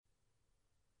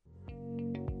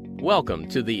Welcome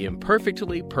to the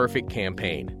Imperfectly Perfect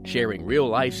campaign, sharing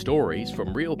real-life stories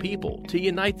from real people to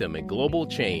unite them in global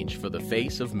change for the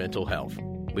face of mental health.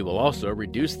 We will also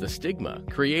reduce the stigma,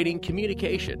 creating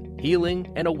communication,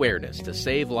 healing, and awareness to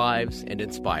save lives and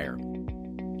inspire.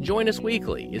 Join us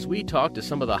weekly as we talk to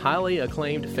some of the highly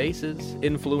acclaimed faces,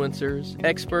 influencers,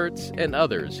 experts, and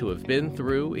others who have been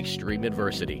through extreme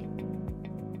adversity.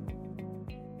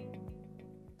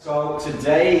 So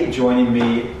today joining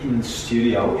me in the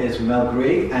studio is Mel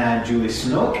Grigg and Julie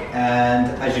Snook, and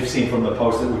as you've seen from the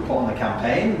post that we put on the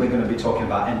campaign, we're going to be talking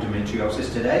about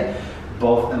endometriosis today.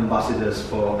 Both ambassadors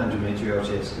for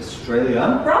Endometriosis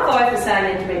Australia. Bravo for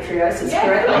saying endometriosis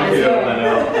correctly. Thank you.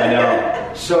 I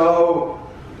know. So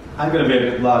I'm going to be a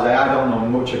bit blasé. I don't know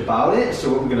much about it.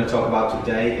 So what we're going to talk about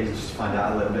today is just find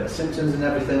out a little bit of symptoms and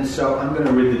everything. So I'm going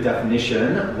to read the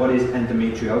definition. What is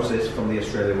endometriosis from the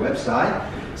Australia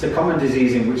website? It's a common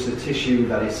disease in which the tissue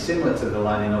that is similar to the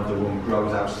lining of the womb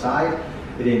grows outside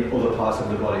in other parts of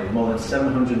the body. More than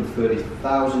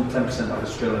 730,000, 10% of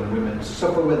Australian women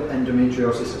suffer with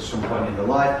endometriosis at some point in their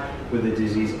life, with the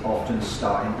disease often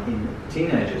starting in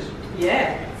teenagers.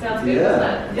 Yeah. Sounds good,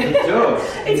 doesn't it? It does.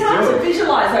 It's hard to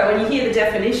visualise though when you hear the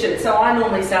definition. So I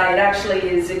normally say it actually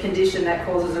is a condition that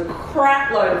causes a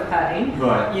crap load of pain.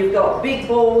 Right. You've got big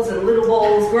balls and little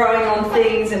balls growing on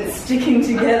things and sticking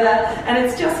together, and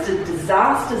it's just a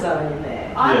disaster zone in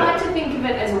there. I like to think of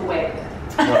it as a web.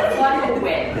 Right. It's like a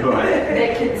web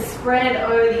that can spread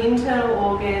over the internal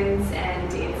organs,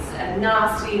 and it's a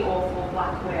nasty, awful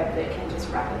black web that can just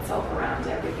wrap itself around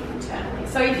everything internally.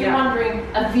 So if you're wondering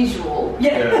a visual,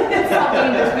 it's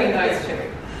something between those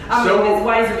two. I mean, there's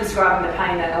ways of describing the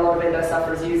pain that a lot of endo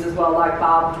sufferers use as well, like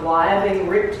barbed wire being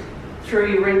ripped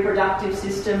through your reproductive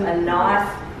system, a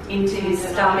knife into your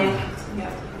stomach.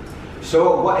 Yeah.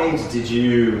 So at what age did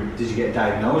you get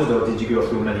diagnosed, or did you go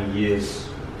through many years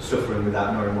suffering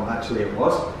without knowing what actually it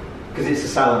was? Because it's a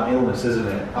silent illness, isn't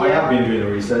it? I have been doing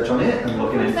the research on it and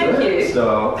looking into it.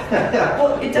 So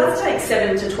well, it does take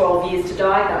 7 to 12 years to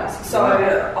diagnose. So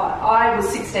I was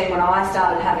 16 when I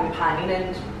started having pain,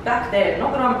 and back then,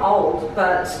 not that I'm old,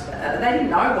 but they didn't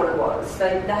know what it was.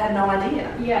 They had no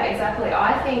idea. Yeah, exactly.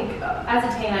 I think as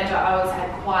a teenager, I always had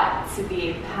quite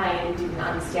severe pain and didn't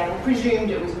understand, or presumed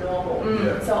it was normal.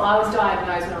 So I was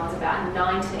diagnosed when I was about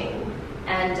 19.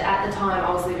 And at the time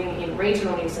I was living in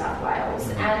regional New South Wales,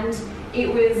 and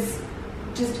it was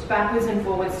just backwards and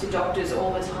forwards to doctors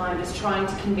all the time, just trying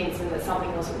to convince them that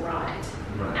something wasn't right.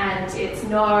 And it's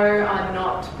no, I'm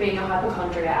not being a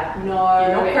hypochondriac, no,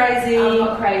 you're not crazy. I'm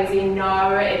not crazy,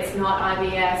 no, it's not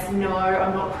IBS, no,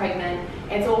 I'm not pregnant.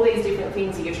 It's all these different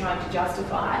things that you're trying to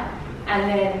justify. And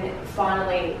then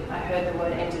finally I heard the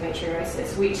word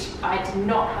endometriosis, which I did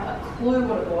not have a clue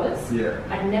what it was.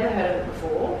 I'd never heard of it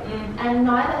before, and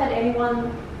neither had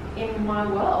anyone in my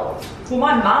world. Well,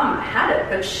 my mum had it,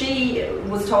 but she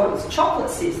was told it was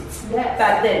chocolate cysts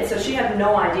back then, so she had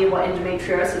no idea what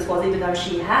endometriosis was, even though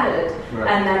she had it,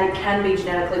 and that it can be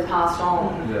genetically passed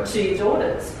on to your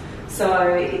daughters. So,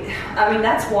 I mean,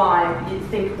 that's why you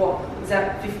think, what was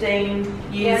that,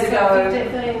 15 years ago?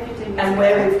 15 years and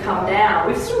where we've come now,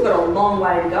 we've still got a long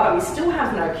way to go. We still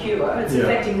have no cure. It's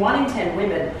affecting 1 in 10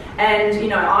 women, and you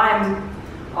know,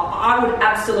 I would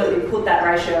absolutely put that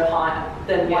ratio higher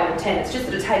than 1 in 10. It's just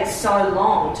that it takes so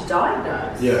long to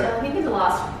diagnose. So I think in the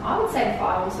last, I would say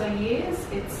 5 or so years,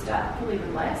 probably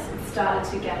even less, it started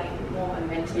to gain more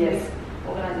momentum with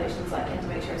organisations like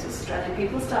Endometriosis Australia.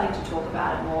 People are starting to talk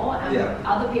about it more, and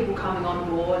other people coming on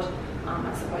board,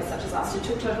 I suppose such as us,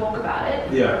 to talk about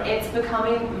it. It's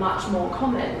becoming much more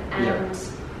common, and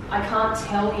I can't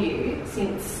tell you,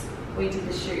 since we did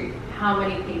the shoot, how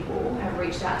many people have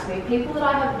reached out to me, people that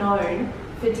I have known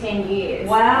for 10 years.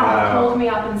 Called me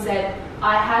up and said,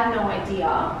 I had no idea.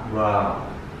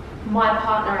 My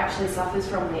partner actually suffers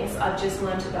from this. I've just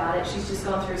learnt about it. She's just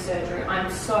gone through surgery. I'm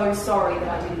so sorry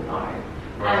that I didn't know.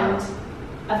 And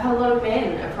I've had a lot of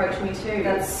men approach me too.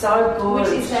 That's so good.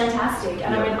 Which is fantastic.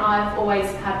 And I mean, I've always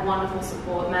had wonderful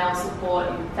support, male support,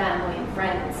 and family and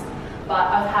friends. But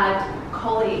I've had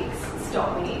colleagues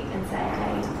stop me and say,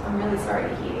 hey, I'm really sorry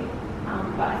to hear,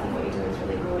 but I think what you're doing is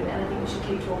really good, and I think we should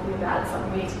keep talking about it. It's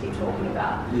something we need to keep talking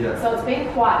about. So it's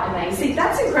been quite amazing. See,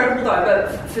 that's incredible though,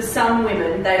 but for some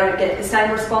women, they don't get the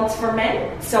same response from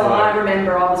men. So I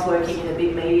remember I was working in a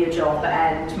big media job,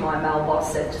 and my male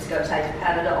boss said, just go take a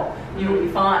Panadol, you'll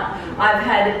be fine. I've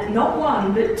had not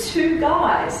 1, but 2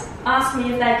 guys ask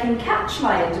me if they can catch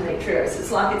my endometriosis,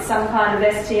 like it's some kind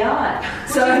of STI.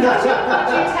 So would you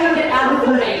take it out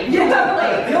of me? You're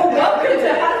welcome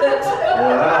to have it.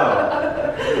 Wow.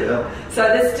 So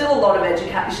there's still a lot of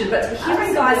education, but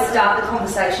hearing guys start the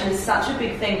conversation is such a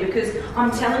big thing, because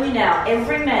I'm telling you now,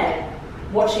 every man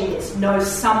watching this knows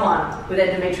someone with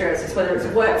endometriosis, whether it's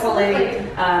a work colleague,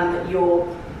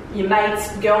 your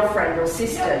mate's girlfriend or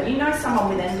sister. You know someone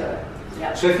with endo.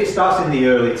 Yep. So if it starts in the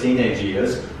early teenage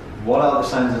years, what are the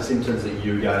signs and symptoms that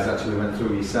you guys actually went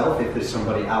through yourself? If there's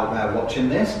somebody out there watching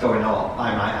this going, oh,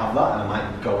 I might have that and I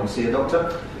might go and see a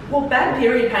doctor. Well, bad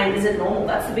period pain isn't normal.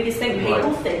 That's the biggest thing.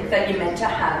 People think that you're meant to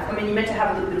have, you're meant to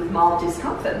have a little bit of mild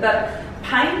discomfort, but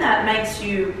pain that makes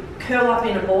you curl up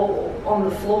in a ball on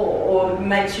the floor or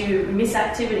makes you miss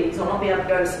activities or not be able to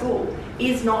go to school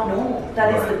is not normal.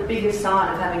 That is the biggest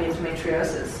sign of having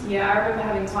endometriosis. Yeah, I remember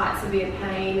having quite severe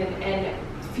pain and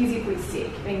physically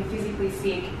sick, being physically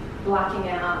sick, blacking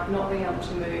out, not being able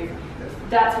to move.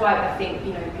 That's why I think,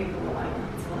 people are like,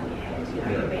 it's all in your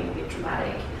head, you're being a bit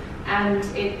dramatic. And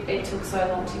it took so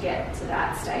long to get to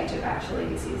that stage of actually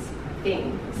this is a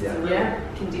thing, this is a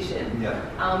real condition.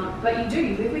 Yeah. But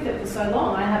you live with it for so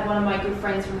long. I had one of my good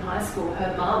friends from high school,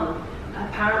 her mum,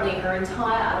 apparently her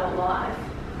entire adult life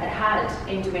had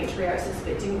endometriosis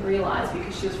but didn't realise,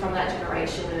 because she was from that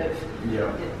generation of,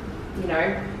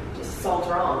 just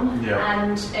soldier on. Yeah.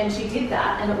 And she did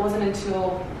that, and it wasn't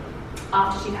until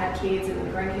after she'd had kids and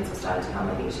the grandkids were starting to come,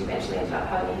 I think she eventually ended up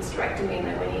having a hysterectomy, and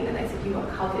they went in and they said, you are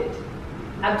covered,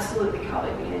 absolutely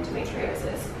covered in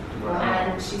endometriosis. Wow.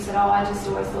 And she said, I just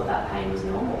always thought that pain was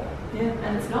normal. Yeah.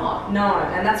 And it's not. No,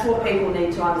 and that's what people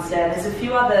need to understand. There's a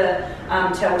few other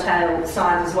telltale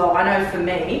signs as well. I know for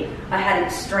me, I had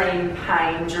extreme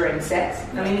pain during sex.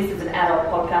 This is an adult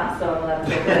podcast, so I'm allowed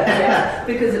to talk about sex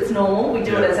because it's normal. We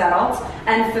do it as adults.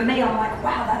 And for me, I'm like,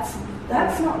 wow,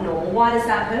 that's not normal. Why does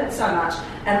that hurt so much?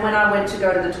 And when I went to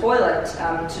go to the toilet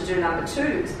to do number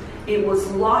 2s, it was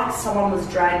like someone was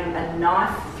dragging a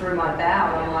knife through my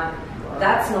bowel. And I'm like,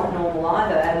 that's not normal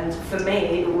either. And for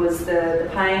me, it was the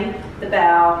pain, the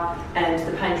bowel, and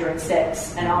the pain during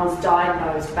sex. And I was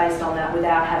diagnosed based on that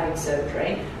without having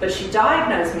surgery. But she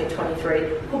diagnosed me at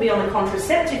 23, put me on the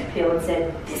contraceptive pill and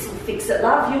said, this will fix it,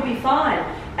 love, you'll be fine.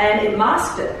 And it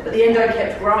masked it, but the endo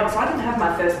kept growing. So I didn't have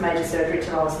my first major surgery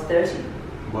until I was 30.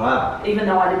 Wow. Even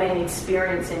though I'd been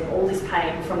experiencing all this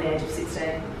pain from the age of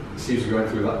 16. So you were going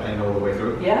through that pain all the way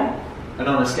through? Yeah. And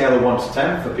on a scale of 1 to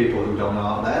 10, for people who don't know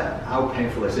out there, how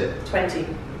painful is it? 20.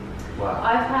 Wow.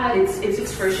 I've had it's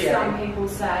excruciating. Some people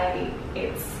say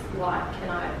it's like,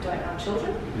 and I don't have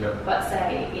children, but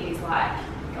say it is like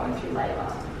going through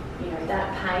labour.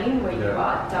 That pain where you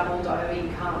are doubled over, you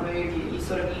can't move, you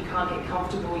can't get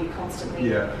comfortable, you constantly,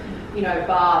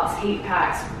 baths, heat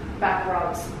packs, back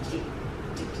rubs,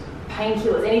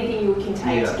 painkillers, anything you can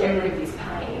take to get rid of this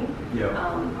pain.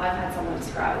 I've had someone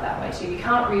describe it that way too. You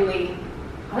can't really,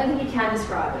 I don't think you can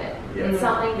describe it. It's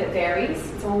something that varies.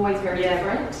 It's always very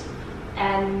different.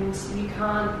 And you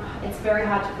can't, it's very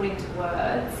hard to put into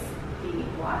words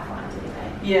what I find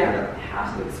anyway.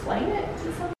 How to explain it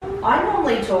to someone. I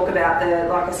normally talk about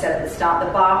like I said at the start,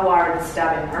 the barbed wire and the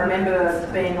stabbing. I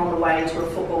remember being on the way to a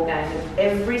football game, and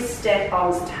every step I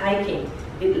was taking,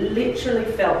 it literally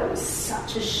felt, it was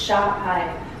such a sharp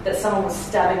pain that someone was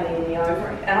stabbing me in the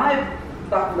ovary. And I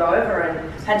buckled over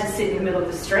and had to sit in the middle of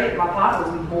the street. My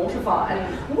partner was mortified.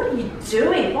 What are you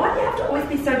doing? Why do you have to always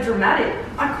be so dramatic?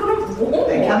 I couldn't walk.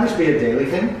 And can this be a daily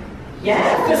thing?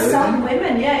 Yeah, for some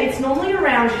women, it's normally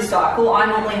around your cycle. I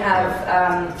normally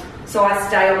have, so I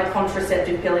stay on a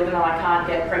contraceptive pill even though I can't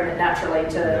get pregnant naturally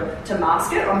to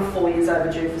mask it. I'm 4 years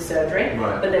overdue for surgery,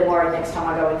 but they're worried next time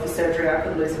I go in for surgery I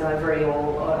could lose an ovary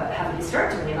or have a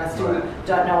hysterectomy, and I still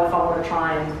don't know if I want to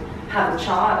try and have a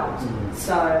child.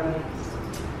 So...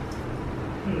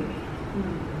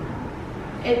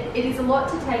 It is a lot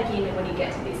to take in when you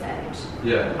get to this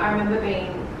age. I remember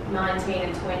being 19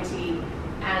 and 20,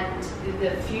 and the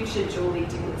future Julie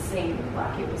didn't seem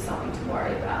like it was something to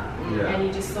worry about. And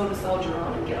you just sort of soldier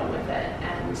on and get on with it.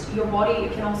 And your body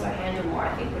can also handle more,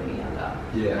 I think, when you're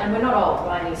younger. And we're not old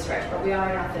by any stretch, but we are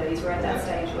in our 30s. We're at that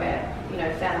stage where,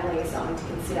 family is something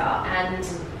to consider. And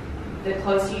the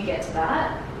closer you get to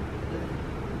that,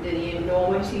 the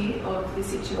enormity of the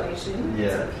situation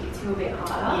hits you a bit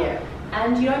harder.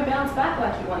 And you don't bounce back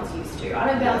like you once used to. I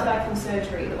don't bounce back from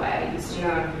surgery the way I used to.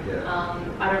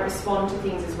 I don't respond to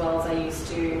things as well as I used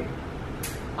to.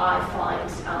 I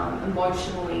find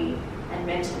emotionally and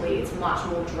mentally it's much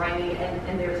more draining,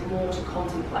 and there is more to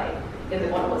contemplate than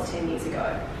what it was 10 years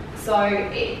ago. So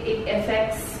it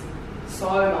affects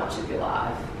so much of your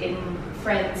life in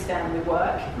friends, family,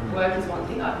 work. Work is one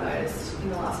thing I've noticed in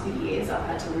the last few years I've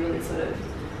had to really sort of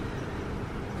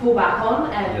pull back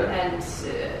on, and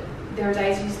there are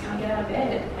days you just can't get out of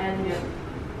bed, and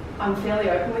I'm fairly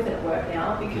open with it at work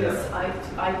now because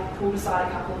I pulled aside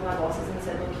a couple of my bosses and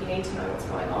said, look, you need to know what's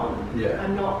going on.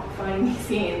 I'm not phoning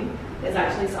this in. There's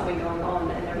actually something going on,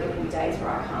 and there are going to be days where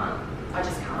I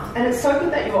just can't. And it's so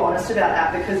good that you were honest about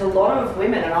that, because a lot of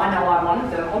women, and I know I'm one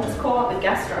of them, I'll just call up with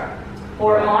gastro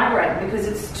or a migraine because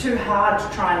it's too hard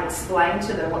to try and explain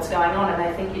to them what's going on, and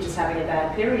they think you're just having a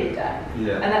bad period day.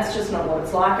 And that's just not what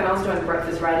it's like. And I was doing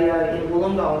breakfast radio in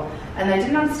Wollongong, and they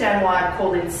didn't understand why I'd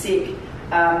called in sick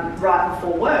right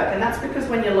before work, and that's because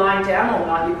when you're lying down all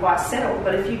night you're quite settled,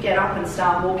 but if you get up and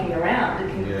start walking around, it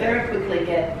can very quickly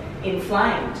get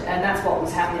inflamed, and that's what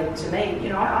was happening to me. You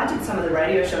know, I did some of the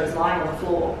radio shows lying on the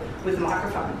floor with the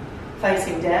microphone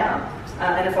facing down,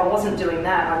 and if I wasn't doing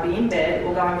that, I'd be in bed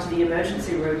or going to the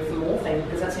emergency room for morphine,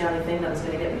 because that's the only thing that was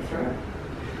going to get me through.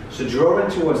 So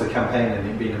drawing towards the campaign and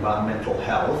it being about mental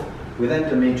health, with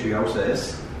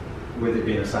endometriosis, with it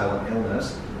being a silent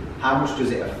illness, how much does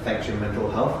it affect your mental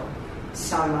health?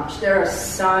 So much. There are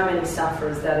so many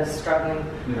sufferers that are struggling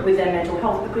with their mental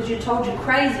health because you're told you're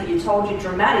crazy, you're told you're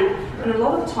dramatic, and a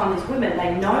lot of the time these women,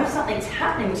 they know something's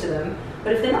happening to them,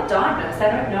 but if they're not diagnosed,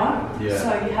 they don't know.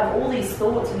 So you have all these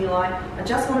thoughts and you're like, I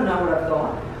just want to know what I've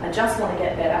got, I just want to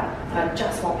get better, I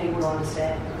just want people to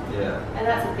understand. And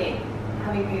that's the thing,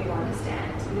 having people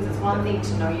understand, because it's one thing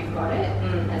to know you've got it,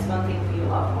 and it's one thing for your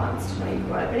loved ones to know you've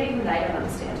got it, but even they don't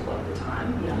understand a lot of the time.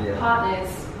 Partners,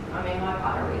 I mean, my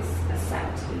partner is a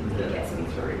saint. He gets me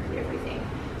through everything.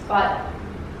 But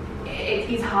it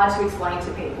is hard to explain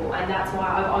to people, and that's why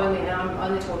I'm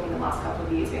only talking the last couple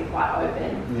of years, been quite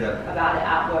open about it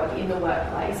at work, in the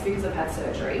workplace, because I've had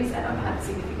surgeries and I've had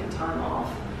significant time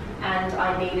off, and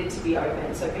I needed to be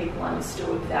open so people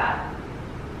understood that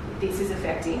this is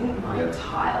affecting my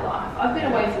entire life. I've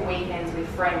been away for weekends with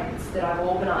friends that I've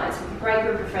organised with a great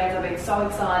group of friends. I've been so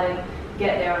excited,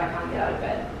 get there and I can't get out of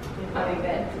bed. I'm in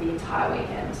bed for the entire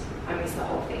weekend. I miss the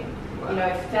whole thing. You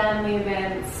know, family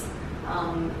events,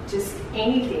 just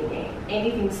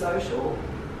anything social.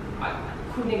 I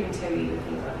couldn't even tell you the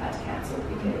things I've had to cancel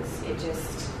because it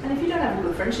just... And if you don't have a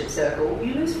good friendship circle,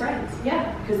 you lose friends.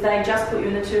 Because they just put you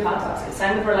in the too hard basket.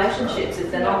 Same with relationships.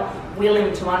 If they're not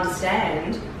willing to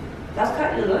understand, they'll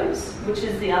cut you loose, which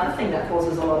is the other thing that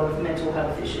causes a lot of mental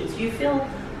health issues. You feel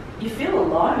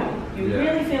alone. You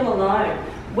really feel alone.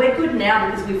 We're good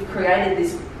now because we've created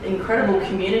this incredible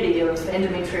community of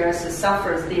endometriosis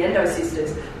sufferers, the Endo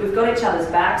Sisters. We've got each other's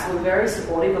backs, we're very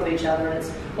supportive of each other, and it's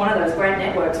one of those great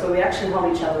networks where we actually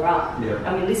hold each other up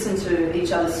and we listen to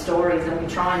each other's stories and we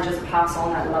try and just pass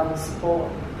on that love and support.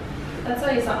 That's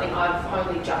only something I've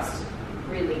only just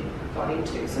really got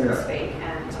into, so to speak,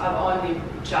 and I've only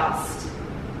just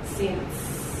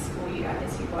since, I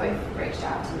guess you both reached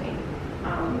out to me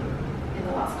in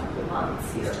the last couple of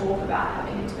months, is talk about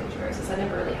having endometriosis. I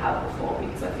never really have before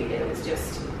because I figured it was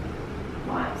just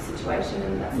my situation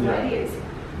and that's the way it is.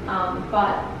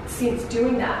 But since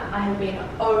doing that, I have been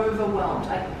overwhelmed.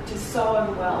 Just so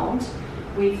overwhelmed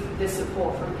with the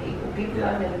support from people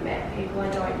I've never met, people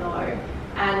I don't know,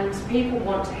 and people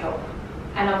want to help.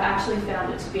 And I've actually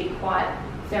found it to be quite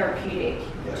therapeutic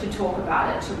to talk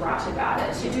about it, to write about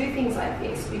it, to do things like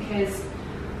this, because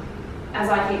as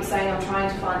I keep saying, I'm trying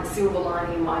to find the silver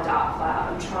lining in my dark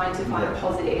cloud. I'm trying to find a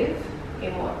positive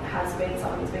in what has been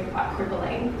something that's been quite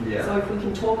crippling. So if we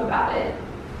can talk about it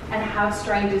and have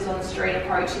strangers on the street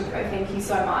approach and go, thank you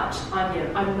so much,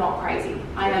 I'm not crazy,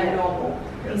 I am normal,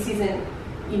 this isn't,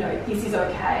 this is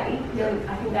okay, then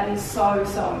I think that is so,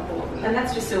 so important. And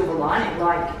that's just silver lining,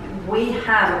 like, we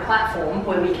have a platform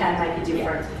where we can make a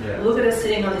difference. Look at us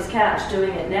sitting on this couch doing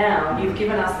it now. You've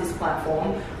given us this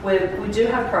platform where we do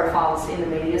have profiles in the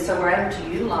media, so we're able to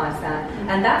utilise that.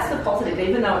 And that's the positive,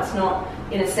 even though it's not,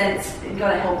 in a sense,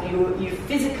 going to help you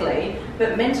physically,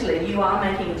 but mentally you are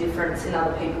making a difference in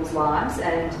other people's lives,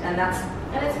 and that's...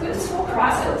 And it's good to talk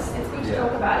about it. It's good to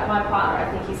talk about it. My partner,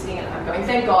 I think he's sitting at home going,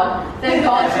 thank God she's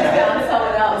found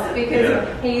someone else,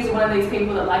 because he's one of these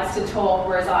people that likes to talk,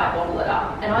 whereas I bottle it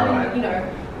up. And I don't,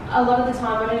 a lot of the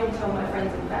time I don't even tell my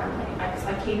friends and family.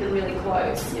 I keep it really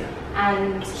close.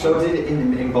 And so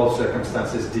in both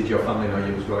circumstances, did your family know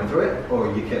you was going through it,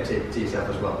 or you kept it to yourself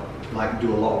as well? Like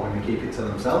do a lot of women keep it to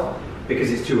themselves?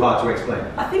 Because it's too hard to explain.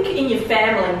 I think in your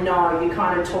family, no, you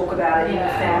kind of talk about it in your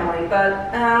family.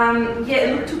 But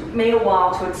it took me a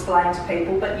while to explain to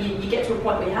people, but you get to a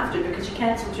point where you have to, because you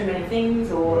cancel too many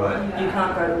things, or you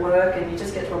can't go to work, and you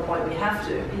just get to a point where you have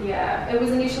to. Yeah, it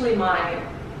was initially even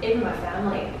my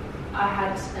family. I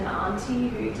had an auntie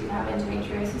who did have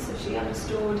endometriosis, so she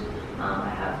understood. I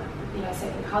have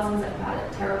second cousins that have had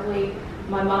it terribly.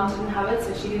 My mum didn't have it,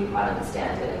 so she didn't quite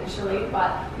understand it initially.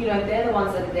 But they're the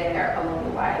ones that are there along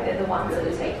the way. They're the ones that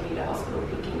are taking you to hospital,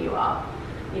 picking you up.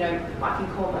 I can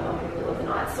call my mum in the middle of the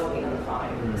night, sobbing on the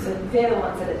phone. So they're the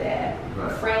ones that are there.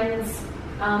 Right. Friends,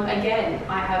 again,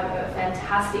 I have a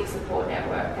fantastic support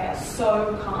network. They are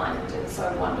so kind and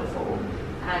so wonderful.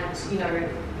 And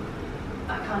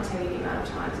I can't tell you the amount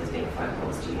of times there's been phone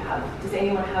calls. Does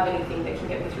anyone have anything that can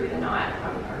get me through the night?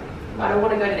 I don't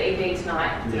want to go to the ED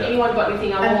tonight. Yeah. Anyone got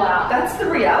anything? I'm all out. That's the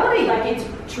reality.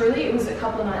 It was a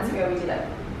couple of nights ago we did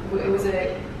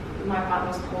it. My partner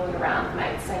was calling around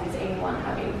mates saying, does anyone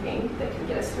have anything that can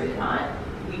get us through the night?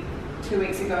 2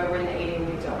 weeks ago we're in the ED and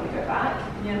we don't want to go back.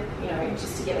 Yeah.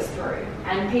 Just to get us through.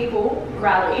 And people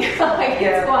rally. It's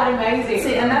quite amazing.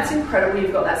 See, and that's incredible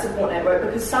you've got that support network,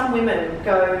 because some women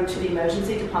go to the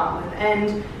emergency department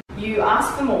and you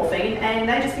ask for morphine and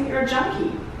they just think you're a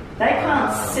junkie. They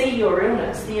can't see your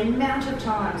illness. The amount of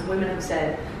times women have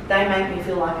said, they make me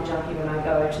feel like a junkie when I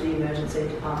go to the emergency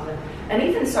department. And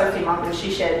even Sophie Monk, when she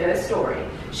shared her story,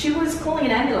 she was calling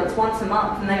an ambulance once a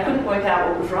month and they couldn't work out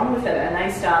what was wrong with her, and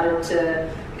they started to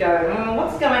go,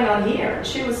 what's going on here? And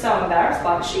she was so embarrassed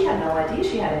by it. She had no idea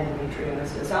she had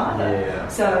endometriosis either. Yeah.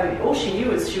 So all she knew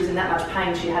was she was in that much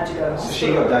pain she had to go to hospital. So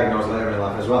she got diagnosed later in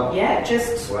life as well? Yeah,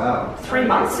 just 3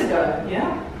 months ago.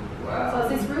 Yeah. Wow. So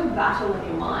it's this real battle in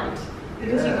your mind.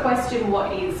 Because you question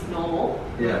what is normal,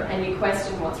 and you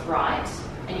question what's right,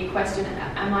 and you question,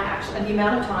 am I actually, and the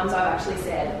amount of times I've actually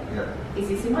said, is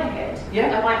this in my head?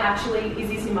 Is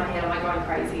this in my head? Am I going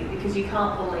crazy? Because you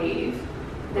can't believe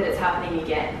that it's happening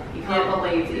again. You can't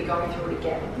believe that you're going through it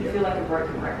again. You feel like a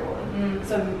broken record.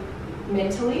 So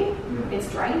mentally, it's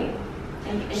draining.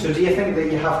 And so do you think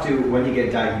that you have to, when you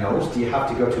get diagnosed, do you have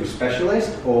to go to a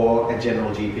specialist or a general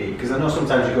GP? Because I know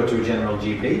sometimes you go to a general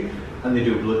GP and they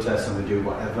do blood tests and they do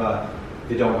whatever,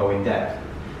 they don't go in depth.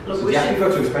 Look, so do you have to go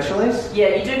to a specialist?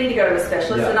 Yeah, you do need to go to a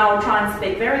specialist, and I will try and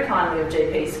speak very kindly of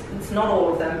GPs. It's not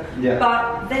all of them,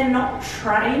 but they're not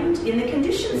trained in the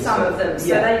condition, some of them, so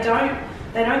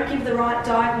they don't give the right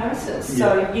diagnosis.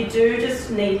 So you do just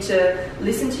need to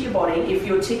listen to your body. If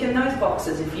you're ticking those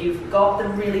boxes, if you've got the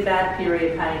really bad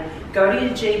period pain, go to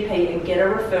your GP and get a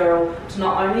referral to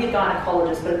not only a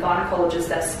gynaecologist, but a gynaecologist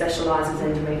that specialises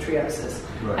in endometriosis.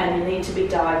 Right. And you need to be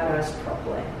diagnosed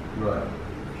properly. Right.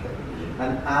 Okay.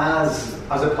 And as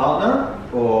a partner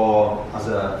or as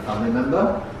a family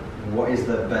member, what is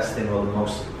the best thing or the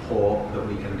most support that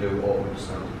we can do or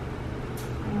understand?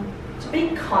 To be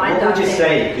kind. What would you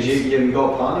say? Because you've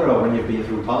got a partner, or when you've been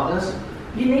through partners?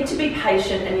 You need to be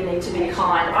patient and you need to be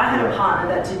kind. I had a partner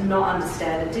that did not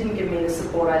understand it, didn't give me the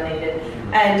support I needed.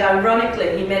 And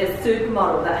ironically, he met a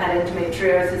supermodel that had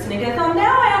endometriosis, and he goes, oh,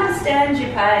 now I understand your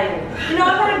pain.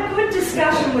 I've had a good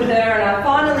discussion with her and I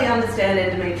finally understand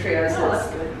endometriosis. Oh, that's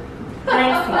good.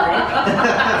 Thanks, mate.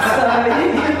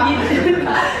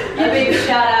 A big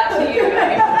shout out to you,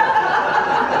 mate.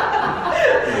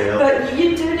 But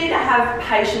you do need to have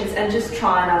patience and just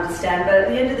try and understand. But at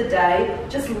the end of the day,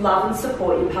 just love and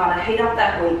support your partner. Heat up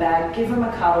that wee bag, give them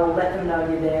a cuddle, let them know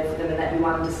you're there for them and that you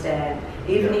understand.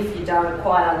 Even if you don't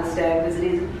quite understand, because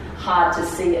it is hard to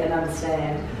see and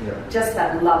understand. Just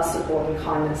that love, support and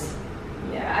kindness.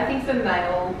 Yeah, I think for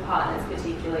male partners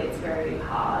particularly, it's very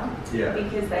hard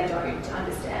because they don't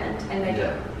understand and they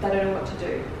don't know what to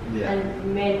do.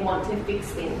 And men want to fix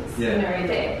things.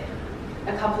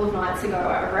 A couple of nights ago,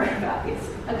 I wrote about this.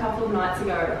 A couple of nights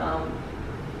ago,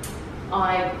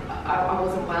 I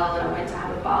wasn't well and I went to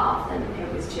have a bath, and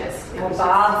it was just...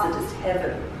 baths are just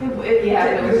heaven. It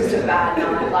was just a bad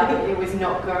night. Like, it was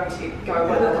not going to go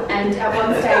well. And at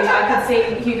one stage, I could see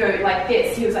Hugo like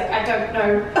this. He was like, I don't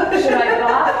know, should I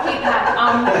bath? Keep that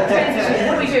transition.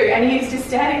 What do we do? And he's just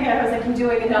standing there. I was like, I'm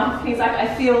doing enough. And he's like, I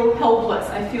feel helpless.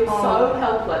 I feel so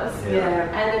helpless.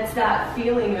 And it's that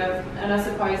feeling of, and I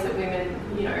suppose that women,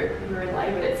 who are in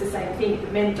labour, it's the same thing.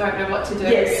 The men don't know what to do.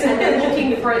 And they're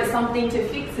looking for something to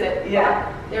fix it.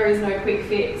 But there is no quick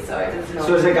fix. So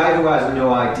as a guy who has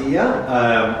no idea,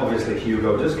 obviously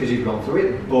Hugo does because you've gone through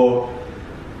it, but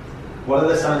what are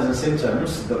the signs and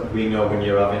symptoms that we know when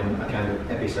you're having a kind of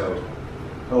episode?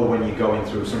 Or when you're going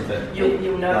through something?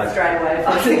 You'll know straight away.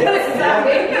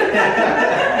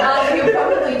 He'll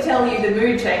probably tell you the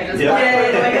mood changes.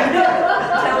 Telltale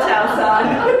sign.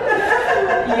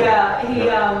 He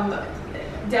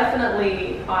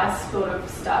definitely, I sort of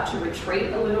start to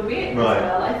retreat a little bit as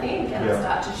well, I think, and I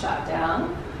start to shut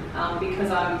down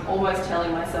because I'm almost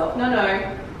telling myself, no,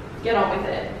 get on with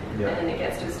it. And then it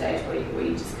gets to a stage where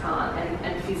you just can't,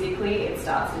 and physically it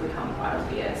starts to become quite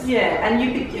obvious. And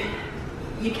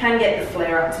you can get the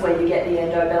flare-ups where you get the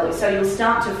endo belly. So you'll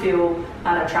start to feel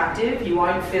unattractive. You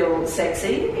won't feel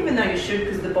sexy, even though you should,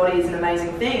 because the body is an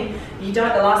amazing thing. You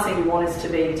don't. The last thing you want is to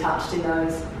be touched in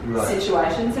those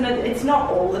situations, and it's not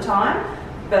all the time.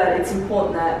 But it's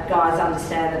important that guys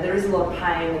understand that there is a lot of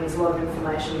pain and there's a lot of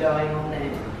inflammation going on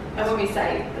there. And when we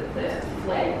say that the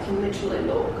flare, you can literally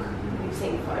look. We've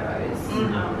seen photos. There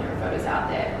are photos out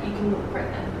there. You can look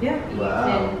pregnant. Yeah.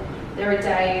 There are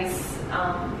days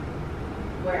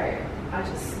where I'm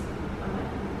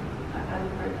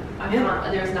pregnant. I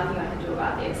can't. There's nothing I can do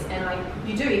about this. And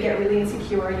you get really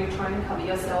insecure, and you're trying to cover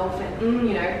yourself. And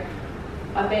you know,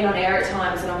 I've been on air at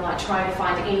times, and I'm like trying to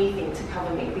find anything to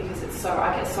cover me because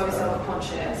I get so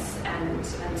self-conscious and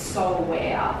so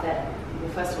aware that,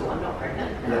 well, first of all, I'm not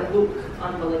pregnant, and I look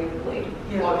unbelievably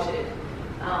bloated.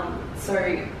 So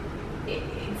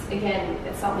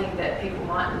it's something that people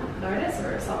might notice,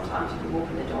 or sometimes you can walk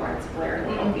in the door and it's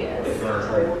glaringly obvious.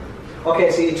 Okay,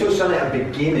 so you touched on it at the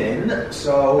beginning.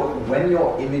 So when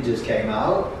your images came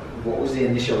out, what was the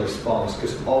initial response?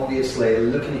 Because obviously,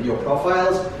 looking at your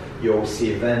profiles, you'll see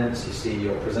events, you see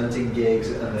you're presenting gigs,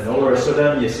 and then all of a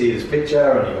sudden you see this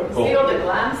picture and you go, see all the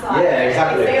glam side. Yeah,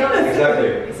 exactly.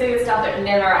 You see the stuff that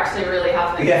never actually really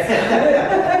happens.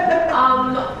 Yeah.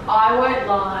 I won't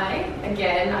lie.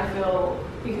 Again, I feel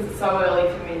because it's so early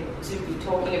for me to be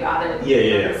talking about it.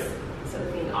 Sort of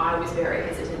thing. I was very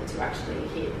hesitant to actually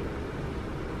hit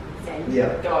send,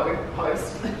 go,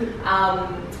 post.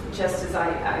 Just as I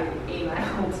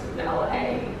emailed Mel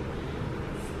a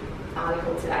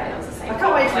article today, and I was the same. I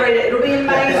can't wait to read it. It'll be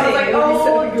amazing. I was like,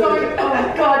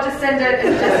 oh God, just send it.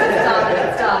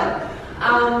 It's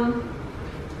done.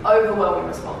 Overwhelming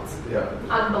response. Yeah.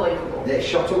 Unbelievable. Yeah, it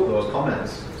shot up those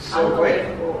comments. So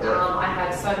unbelievable. Quick. Yeah. I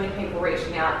had so many people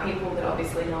reaching out, people that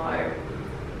obviously know,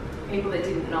 people that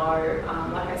didn't know.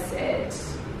 Like I said,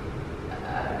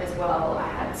 as well, I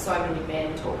had so many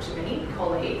men talk to me,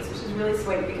 colleagues, which is really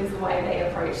sweet because the way they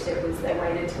approached it was they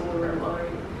waited till we were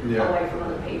alone. Away from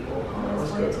other people. I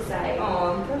just wanted to say,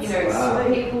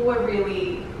 some people were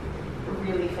really,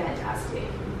 really fantastic,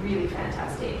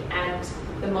 and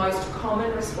the most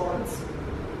common response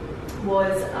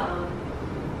was,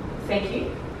 thank you.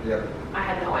 Yeah. I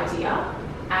had no idea,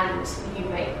 and you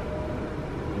made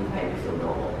me feel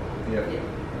normal. Yeah.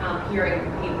 Hearing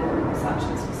people such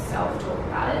as yourself talk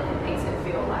about it, it makes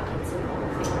it feel like it's a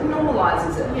normal thing. It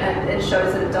normalises it, and it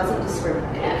shows that it doesn't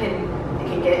discriminate. It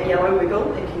can get Yellow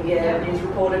Wiggle, it can get news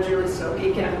reporter Julie Snook,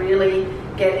 it can really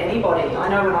get anybody. I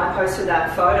know when I posted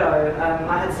that photo,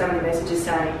 I had so many messages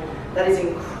saying that is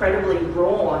incredibly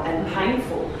raw and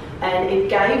painful, and it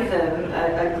gave them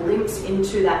a glimpse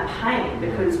into that pain,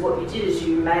 because what you did is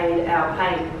you made our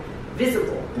pain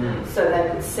visible so they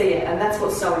could see it, and that's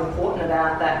what's so important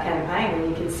about that campaign. When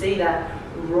you can see that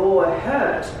raw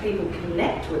hurt, people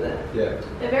connect with it. Yeah.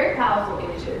 They're very powerful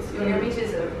images. Your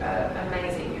images are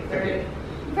amazing. You're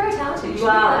very talented. You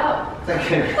wow. Thank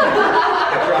you. I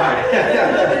tried.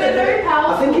 They're very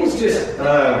powerful. I think it's just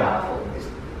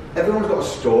everyone's got a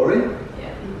story.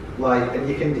 Yeah. Like, and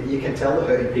you can tell the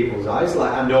hurt in people's eyes.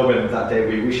 Like, I know when that day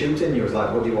we were shooting, you was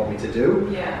like, "What do you want me to do?"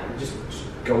 Yeah. Just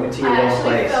go into your own place.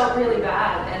 I actually felt really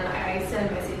bad, and I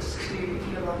sent a message to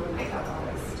your lovely makeup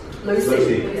artist,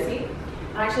 Lucy.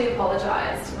 I actually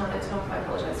apologised. No, it's not if I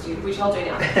apologised to you, which I'll do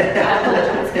now. I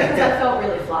apologised because I felt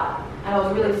really flat. And I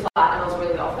was really flat, and I was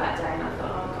really off that day, and I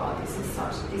thought, oh God, this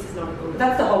is not a good.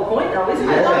 That's the whole point though, isn't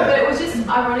it? Yeah. But it was just,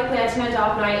 ironically, I turned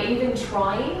up, and I even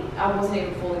trying, I wasn't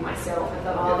even fooling myself. I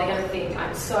thought, they're going to think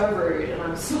I'm so rude, and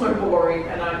I'm so boring,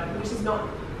 which is not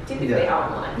typically how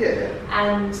I'm like. Yeah.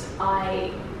 And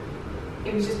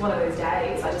it was just one of those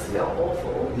days. I just felt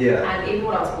awful. Yeah. And even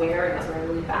what I was wearing a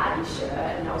really baggy shirt,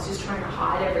 and I was just trying to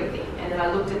hide everything. And then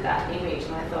I looked at that image,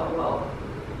 and I thought, well,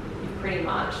 you've pretty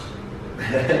much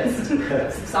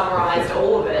just summarised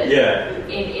all of it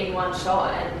in one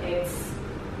shot. And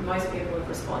most people have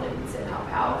responded and said how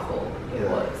powerful it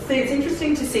was. See, it's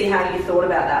interesting to see how you thought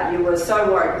about that. You were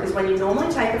so worried because when you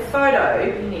normally take a photo,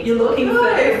 you're looking for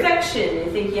perfection.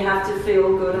 You think you have to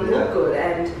feel good and look good,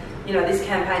 and you know, this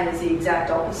campaign is the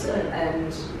exact opposite,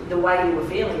 and the way you were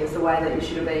feeling is the way that you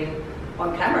should have been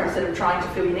on camera instead of trying to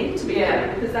feel you needed to be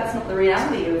because that's not the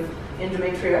reality of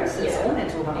endometriosis or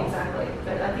mental health. Exactly.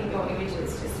 But I think your image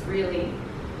is just really,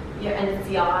 and it's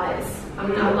the eyes. I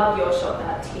mean, I love your shot.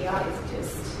 That tear is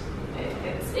just,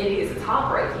 it's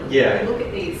heartbreaking. Yeah. You look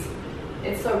at these,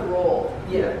 it's so raw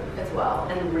as well.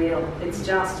 And real. It's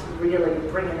just really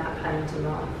bringing that pain to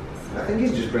life. I think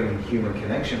it's just bringing human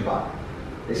connection back.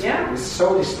 It's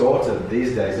so distorted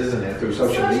these days, isn't it? Through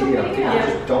social media. People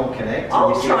just don't connect. I'll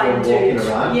and you see try everyone and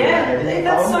walking around.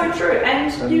 that's so true.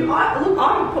 And I will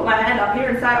put my hand up here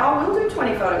and say, I will do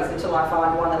 20 photos until I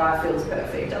find one that I feel is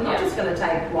perfect. I'm not just going to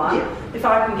take one. Yeah. If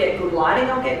I can get good lighting,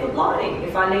 I'll get good lighting.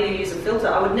 If I need to use a filter,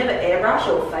 I would never airbrush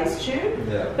or Facetune.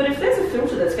 Yeah. But if there's a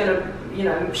filter that's going to,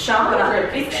 sharpen up the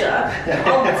picture,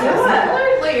 I'll do it.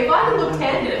 Absolutely. If I can look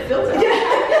tan in a filter.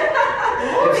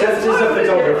 Except as a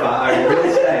photographer, I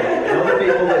will say, other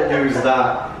people that use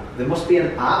that, there must be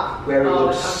an app where it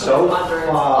looks so far.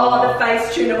 Oh, the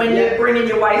Facetune, when you bring in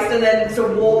your waist and then it's a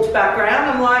warped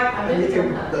background. I'm like,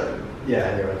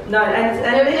 anyway. No, and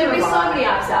there is so many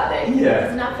apps out there. Yeah.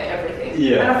 There's enough for everything.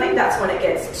 Yeah. And I think that's when it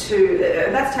gets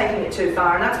that's taking it too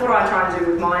far, and that's what I try and do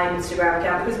with my Instagram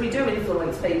account, because we do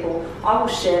influence people. I will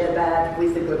share the bad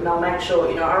with the good, and I'll make sure,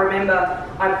 I remember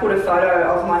I put a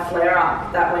photo of my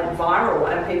flare-up that went viral,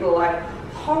 and people are like,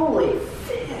 holy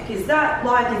fuck, is that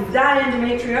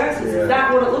endometriosis? Is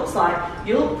that what it looks like?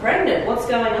 You look pregnant, what's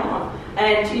going on?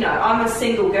 And, I'm a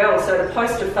single girl, so to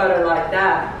post a photo like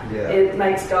that, it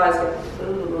makes guys go,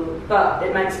 ooh, but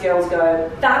it makes girls go,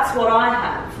 that's what I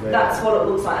have. Yeah. That's what it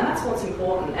looks like, and that's what's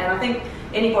important. And I think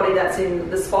anybody that's in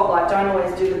the spotlight, don't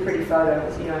always do the pretty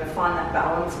photos, find that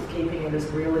balance of keeping it as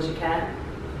real as you can.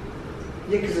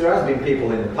 Yeah, because there has been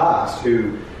people in the past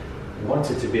who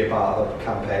wanted to be a part of a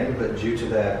campaign, but due to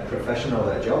their profession or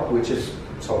their job, which is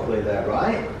totally their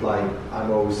right, like,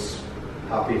 I'm always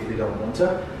happy if they don't want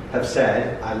to, have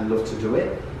said, I'd love to do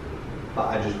it, but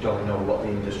I just don't know what the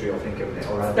industry will think of it,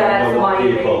 or I don't know what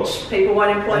people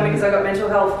won't employ me because I've got mental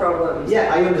health problems.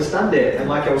 Yeah, I understand it, and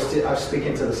like I was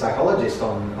speaking to the psychologist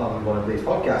on one of these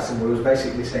podcasts, and we was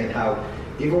basically saying how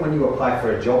even when you apply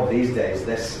for a job these days,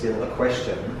 there's still a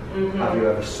question, have you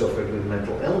ever suffered with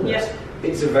mental illness? Yeah.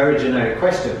 It's a very generic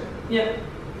question. Yeah.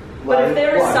 But if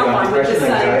there is someone with the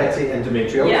same... anxiety,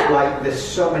 endometriosis, like there's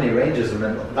so many ranges, and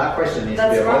that question needs to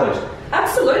be abolished.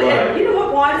 Absolutely, and you know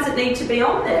what? Why does it need to be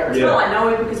on there as well? I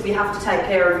know because we have to take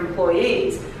care of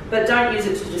employees, but don't use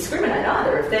it to discriminate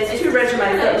either. If there's two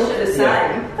resumes that look the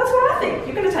same, that's what I think.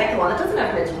 You're going to take the one that doesn't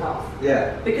have mental health.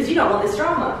 Yeah. Because you don't want this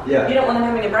drama. Yeah. You don't want them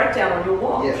having a breakdown on your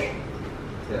watch.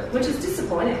 Yeah. Which is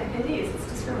disappointing. It is. It's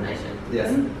discrimination.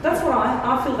 Yeah. That's what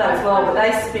I feel that as well, but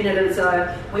they spin it as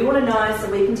we want to know so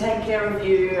we can take care of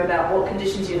you about what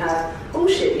conditions you have.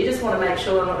 Bullshit. You just want to make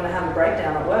sure I'm not going to have a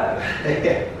breakdown at work.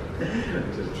 Yeah.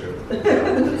 Which is true.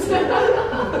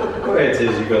 Well, it is,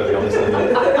 you've got to be honest.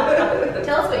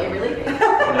 Tell us what you really think. No.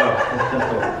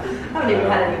 I haven't even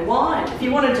had any wine. If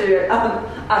you want to do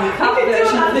uncut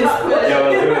version of this, we'll do it. Yeah,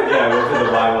 we'll do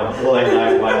the wine one. We'll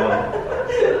end wine one.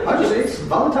 It's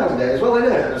Valentine's Day as well,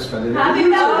 isn't it? I'm spending Happy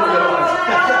Valentine's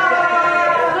Day!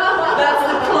 That's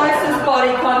the closest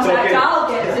body contact I'll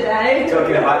get today.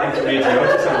 Talking about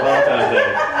endometriosis on Valentine's Day.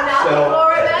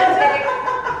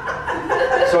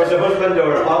 So as a husband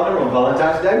or a partner on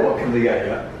Valentine's Day, what can they get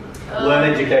you? Learn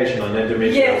education on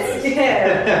endometriosis.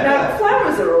 Yes, No,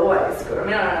 flowers are always good. I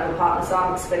mean, I don't have a partner, so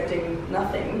I'm expecting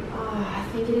nothing. I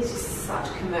think it is just such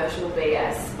commercial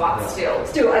BS, but still,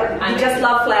 I just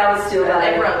love flowers still.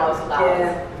 Everyone loves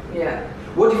flowers. Yeah.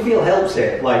 What do you feel helps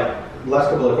it? Like, last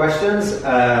couple of questions,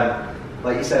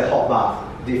 like you said, hot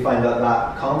bath. Do you find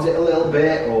that calms it a little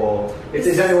bit? Or if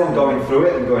there's anyone going through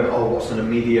it and going, oh, what's an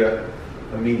immediate...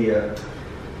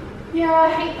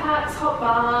 Yeah, heat packs, hot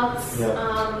baths,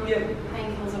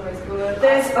 painkillers are always good.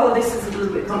 This is a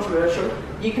little bit controversial.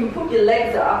 You can put your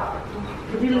legs up.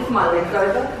 Would you lift my legs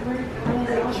over?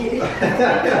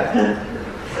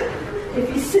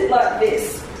 If you sit like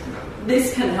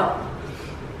this can help.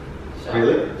 Sure.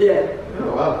 Really? Yeah.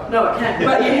 Oh, wow. No, it can.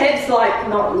 But your head's like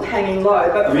not hanging low.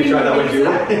 But have you tried that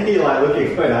when you're like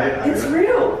looking going out? It's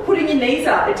real. Putting your knees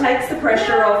up, it takes the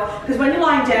pressure off. Because when you're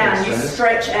lying down, you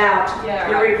stretch out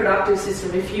your reproductive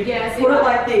system. If you put it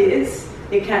like this,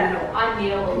 it can help. I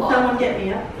kneel a lot. Someone get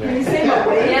me up. Can you see my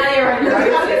weave? Now you're on your own,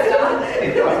 sister.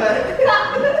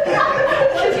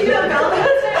 What did you do on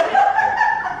Valentine's Day?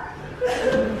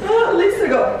 At least I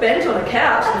got bent on a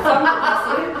couch.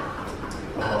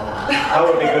 That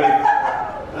would be good if...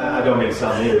 I don't mean to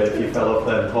sound mean, but if you fell off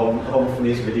then home from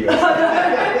these videos.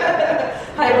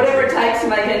 Hey, whatever it takes to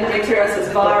make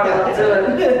endometriosis viral, I'll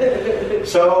do it.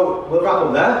 So, we'll wrap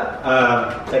up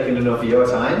there. Taking enough of your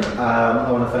time.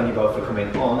 I want to thank you both for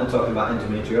coming on and talking about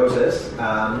endometriosis.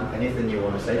 Anything you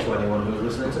want to say to anyone who's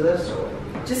listening to this? Or?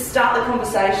 Just start the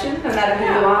conversation, no matter who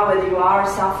you are, whether you are a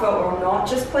sufferer or not.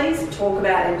 Just please talk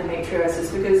about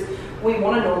endometriosis, because we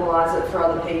want to normalise it for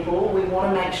other people. We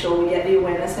want to make sure we get the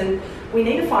awareness, and we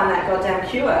need to find that goddamn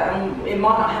cure, and it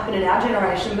might not happen in our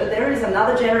generation, but there is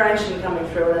another generation coming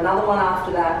through and another one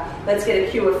after that. Let's get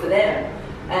a cure for them,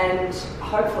 and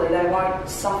hopefully they won't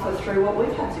suffer through what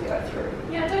we've had to go through.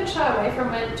 Yeah, don't shy away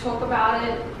from it, talk about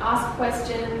it, ask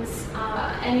questions,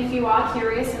 and if you are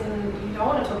curious and you don't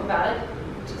want to talk about it,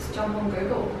 just jump on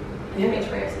Google.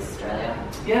 Endometriosis Australia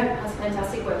has a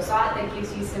fantastic website that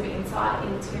gives you some insight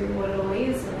into what it all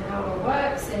is and how it all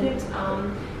works, and this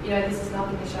is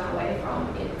nothing to shy away from.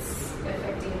 It's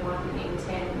affecting 1 in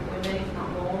 10 women, if not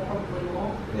more, probably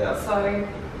more. So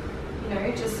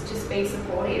just be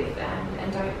supportive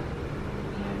and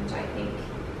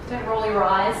don't roll your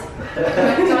eyes.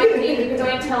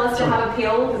 don't tell us to have a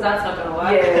pill, because that's not going to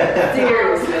work. Yeah,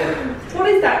 seriously. What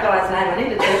is that guy's name? I need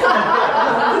to check.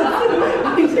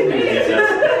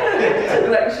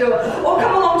 Sure. Or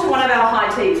come along to one of our high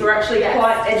teas. We're actually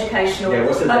quite educational,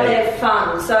 but they're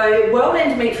fun. So World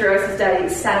Endometriosis Day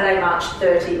is Saturday, March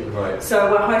 30. Right.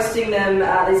 So we're hosting them.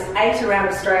 There's 8 around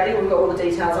Australia. We've got all the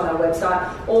details on our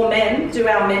website. All men do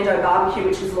our Mendo barbecue,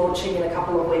 which is launching in a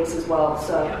couple of weeks as well.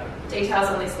 So. Yeah. Details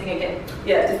on this thing again.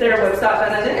 Yeah, is there a website,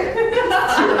 Bernadette?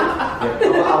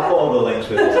 I'll put all the links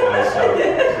with this, guys.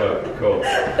 So cool.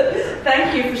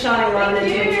 Thank you for shining light on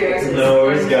endometriosis. No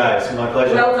worries, guys. My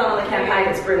pleasure. Well done on the campaign.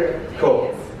 It's brilliant.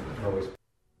 Cool. Always.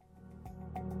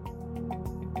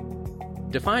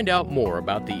 To find out more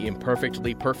about the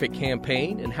Imperfectly Perfect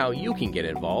campaign and how you can get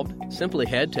involved, simply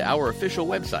head to our official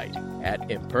website at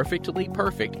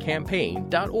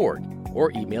imperfectlyperfectcampaign.org. or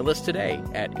email us today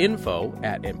at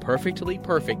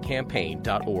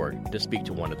info@imperfectlyperfectcampaign.org to speak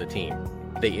to one of the team.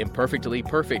 The Imperfectly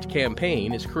Perfect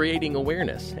campaign is creating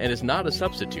awareness and is not a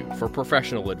substitute for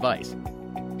professional advice.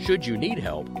 Should you need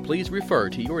help, please refer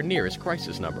to your nearest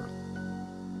crisis number.